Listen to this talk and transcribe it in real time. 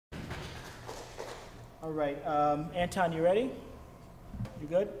All right, Anton, you ready? You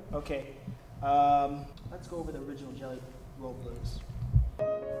good? Okay. Let's go over the original Jelly Roll Blues.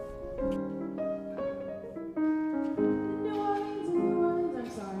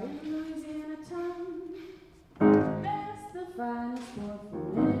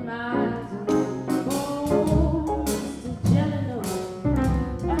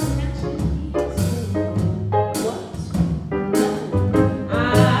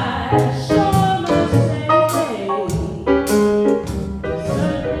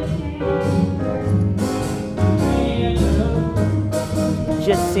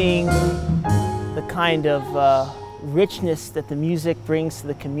 Just seeing the kind of richness that the music brings to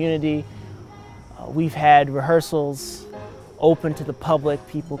the community. We've had rehearsals open to the public.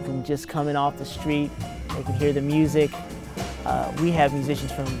 People can just come in off the street. They can hear the music. We have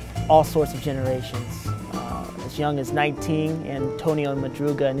musicians from all sorts of generations. As young as 19, Antonio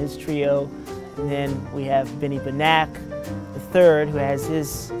Madruga and his trio. And then we have Benack, the third, who has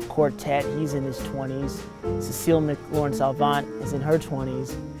his quartet. He's in his 20s. Cecile McLorin Salvant is in her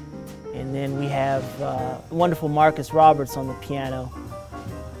 20s. And then we have wonderful Marcus Roberts on the piano.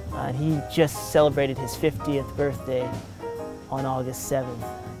 He just celebrated his 50th birthday on August 7th.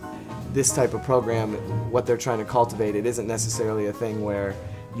 This type of program, what they're trying to cultivate, it isn't necessarily a thing where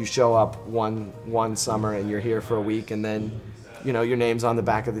you show up one summer and you're here for a week and then, you know, your name's on the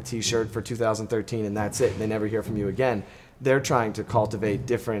back of the t-shirt for 2013 and that's it. They never hear from you again. They're trying to cultivate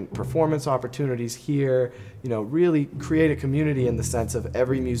different performance opportunities here, you know, really create a community in the sense of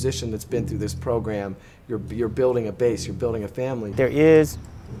every musician that's been through this program, you're building a base, you're building a family. There is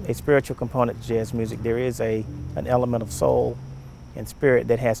a spiritual component to jazz music. There is an element of soul and spirit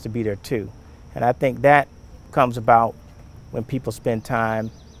that has to be there too. And I think that comes about when people spend time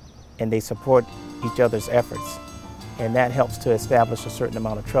and they support each other's efforts. And that helps to establish a certain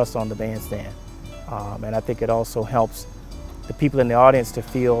amount of trust on the bandstand. And I think it also helps the people in the audience to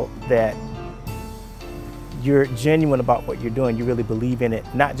feel that you're genuine about what you're doing. You really believe in it,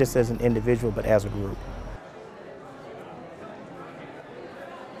 not just as an individual, but as a group.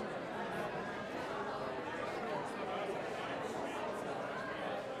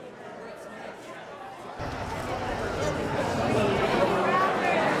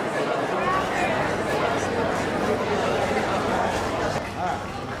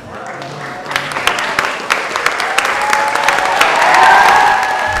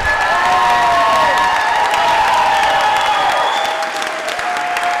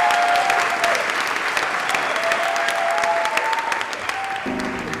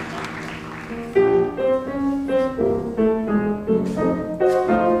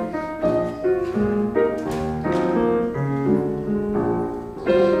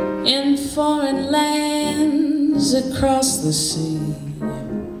 Across the sea,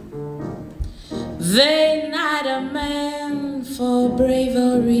 they knight a man for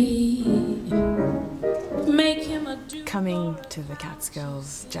bravery. Make him a Coming to the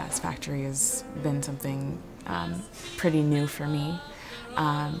Catskills Jazz Factory has been something pretty new for me.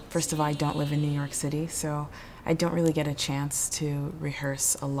 First of all, I don't live in New York City, so I don't really get a chance to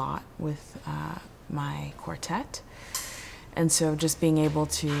rehearse a lot with my quartet. And so just being able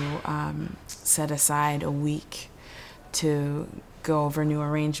to set aside a week to go over new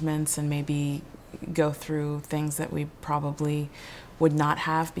arrangements and maybe go through things that we probably would not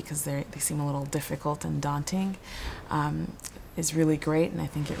have because they seem a little difficult and daunting is really great, and I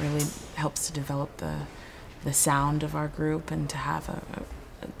think it really helps to develop the sound of our group and to have a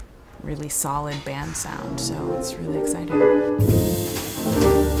really solid band sound, so it's really exciting.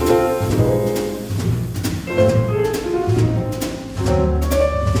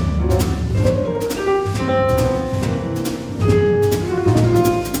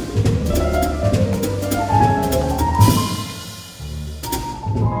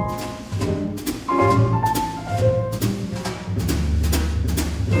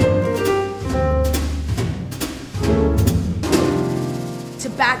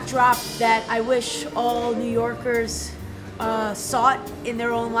 Backdrop that I wish all New Yorkers saw it in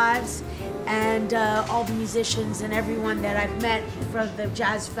their own lives, and all the musicians and everyone that I've met from the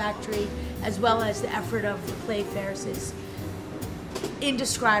Jazz Factory, as well as the effort of the Playfairs, is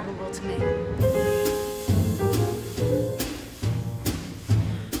indescribable to me.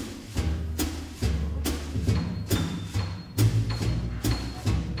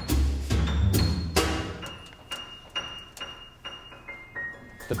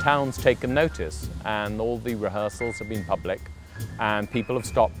 The town's taken notice and all the rehearsals have been public and people have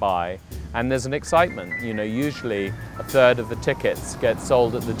stopped by and there's an excitement. You know, usually a third of the tickets get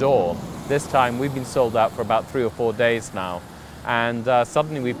sold at the door. This time we've been sold out for about 3 or 4 days now And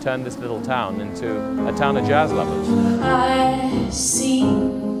suddenly we've turned this little town into a town of jazz lovers. I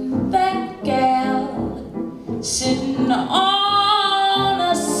seen that gal sitting on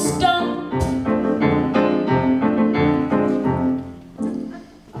a stump.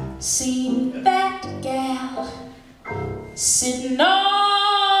 Seen that gal sitting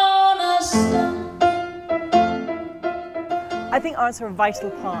on a stump. I think arts are a vital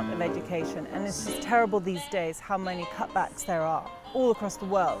part of education, and it's just terrible these days how many cutbacks there are all across the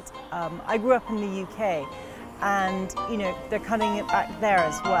world. I grew up in the UK, and you know, they're cutting it back there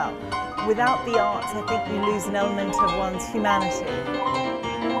as well. Without the arts, I think you lose an element of one's humanity.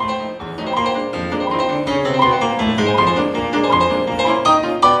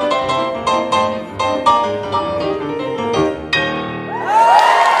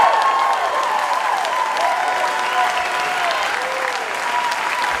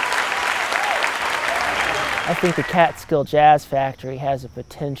 I think the Catskill Jazz Factory has a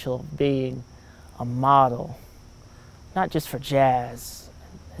potential of being a model, not just for jazz,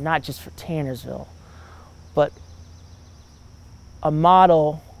 not just for Tannersville, but a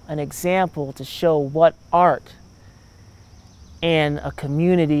model, an example to show what art and a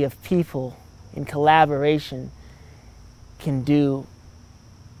community of people in collaboration can do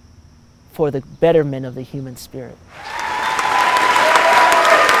for the betterment of the human spirit.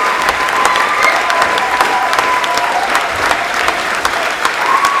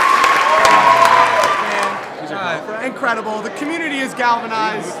 Incredible. The community is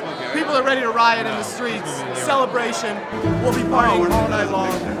galvanized. People are ready to riot in the streets. Celebration. We'll be partying all night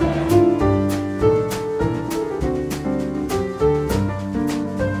long.